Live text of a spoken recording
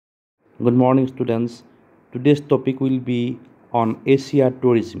Good morning, students. Today's topic will be on Asia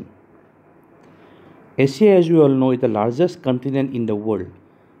tourism. Asia, as we all know, is the largest continent in the world,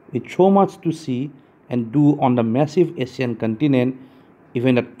 with so much to see and do on the massive Asian continent.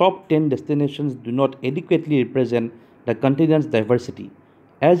 Even the top 10 destinations do not adequately represent the continent's diversity.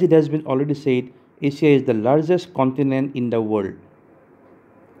 As it has been already said, Asia is the largest continent in the world.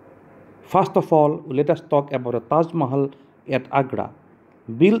 First of all, let us talk about the Taj Mahal at Agra.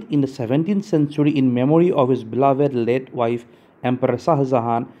 Built in the 17th century in memory of his beloved late wife, Emperor Shah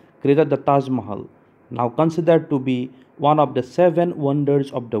Jahan, created the Taj Mahal, now considered to be one of the seven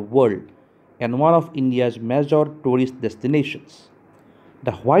wonders of the world and one of India's major tourist destinations.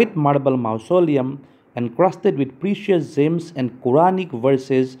 The white marble mausoleum, encrusted with precious gems and Quranic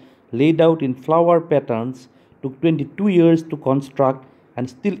verses laid out in flower patterns, took 22 years to construct and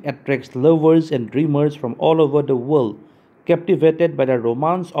still attracts lovers and dreamers from all over the world, captivated by the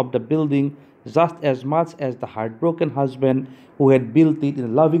romance of the building just as much as the heartbroken husband who had built it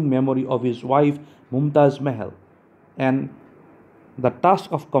in loving memory of his wife Mumtaz Mahal. And the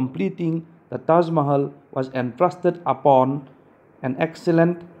task of completing the Taj Mahal was entrusted upon an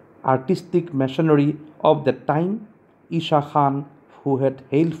excellent artistic machinery of the time, Isha Khan, who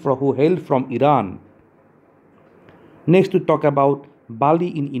hailed from Iran. Next, to talk about Bali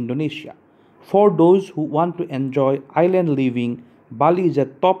in Indonesia. For those who want to enjoy island living, Bali is a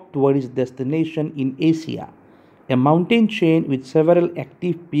top tourist destination in Asia. A mountain chain with several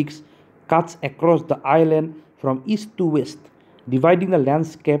active peaks cuts across the island from east to west, dividing the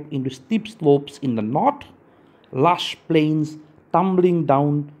landscape into steep slopes in the north, lush plains tumbling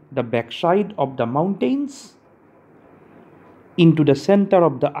down the backside of the mountains into the center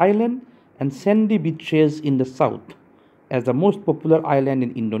of the island, and sandy beaches in the south. As the most popular island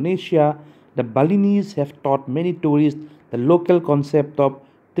in Indonesia, the Balinese have taught many tourists the local concept of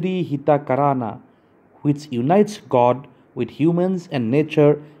Trihita Karana, which unites God with humans and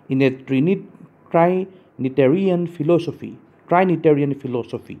nature in a Trinitarian philosophy. Trinitarian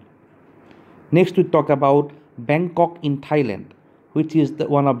philosophy. Next, we talk about Bangkok in Thailand, which is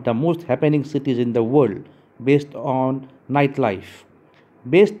one of the most happening cities in the world based on nightlife.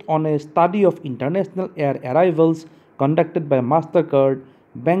 Based on a study of international air arrivals conducted by MasterCard,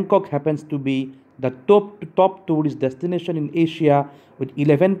 Bangkok happens to be the top tourist destination in Asia with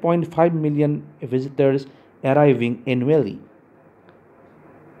 11.5 million visitors arriving annually.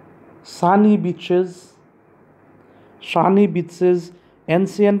 Sunny beaches, shiny beaches,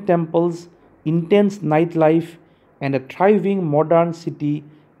 ancient temples, intense nightlife, and a thriving modern city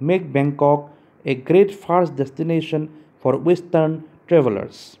make Bangkok a great first destination for Western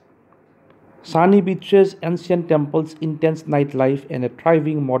travelers. Sunny beaches, ancient temples, intense nightlife, and a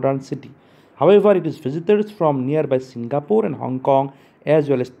thriving modern city. However, it is visitors from nearby Singapore and Hong Kong as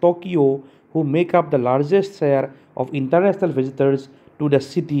well as Tokyo who make up the largest share of international visitors to the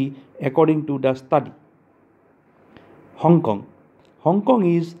city according to the study. Hong Kong. Hong Kong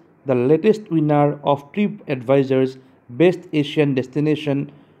is the latest winner of TripAdvisor's Best Asian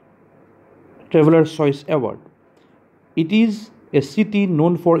Destination Traveler's Choice Award. It is a city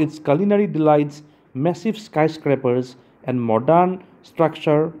known for its culinary delights, massive skyscrapers, and modern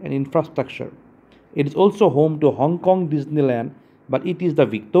structure and infrastructure. It is also home to Hong Kong Disneyland, but it is the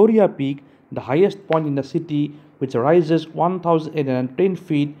Victoria Peak, the highest point in the city, which rises 1,810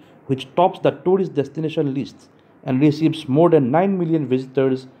 feet, which tops the tourist destination lists and receives more than 9 million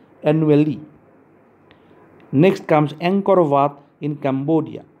visitors annually. Next comes Angkor Wat in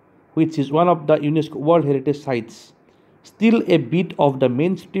Cambodia, which is one of the UNESCO World Heritage Sites. Still a bit of the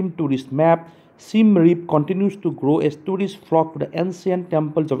mainstream tourist map, Siem Reap continues to grow as tourists flock to the ancient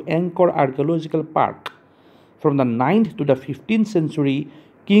temples of Angkor Archaeological Park. From the 9th to the 15th century,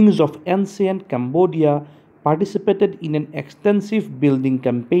 kings of ancient Cambodia participated in an extensive building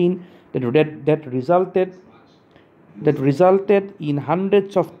campaign that resulted in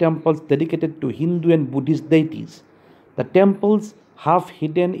hundreds of temples dedicated to Hindu and Buddhist deities. The temples, half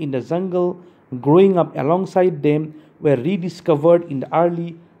hidden in the jungle, growing up alongside them, were rediscovered in the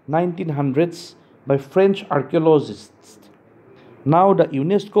early 1900s by French archaeologists. Now, the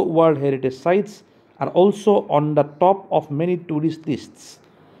UNESCO World Heritage Sites are also on the top of many tourist lists.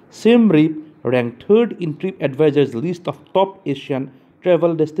 Siem Reap ranked third in TripAdvisor's list of top Asian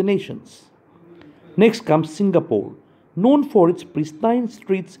travel destinations. Next comes Singapore. Known for its pristine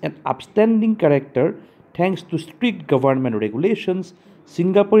streets and upstanding character, thanks to strict government regulations,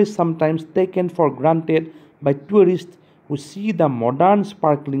 Singapore is sometimes taken for granted by tourists who see the modern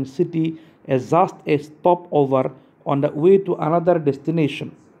sparkling city as just a stopover on the way to another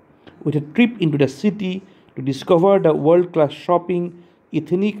destination. With a trip into the city to discover the world class shopping,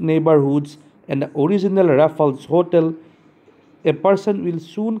 ethnic neighborhoods, and the original Raffles Hotel, a person will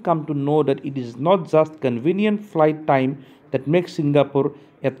soon come to know that it is not just convenient flight time that makes Singapore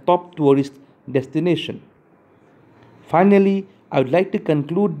a top tourist destination. Finally, I would like to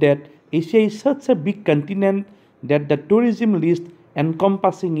conclude that Asia is such a big continent that the tourism list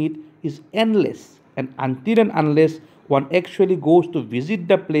encompassing it is endless, and until and unless one actually goes to visit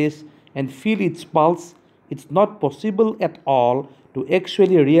the place and feel its pulse, it's not possible at all to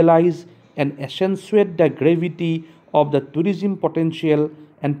actually realize and accentuate the gravity of the tourism potential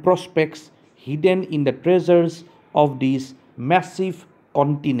and prospects hidden in the treasures of this massive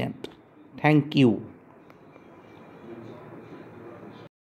continent. Thank you.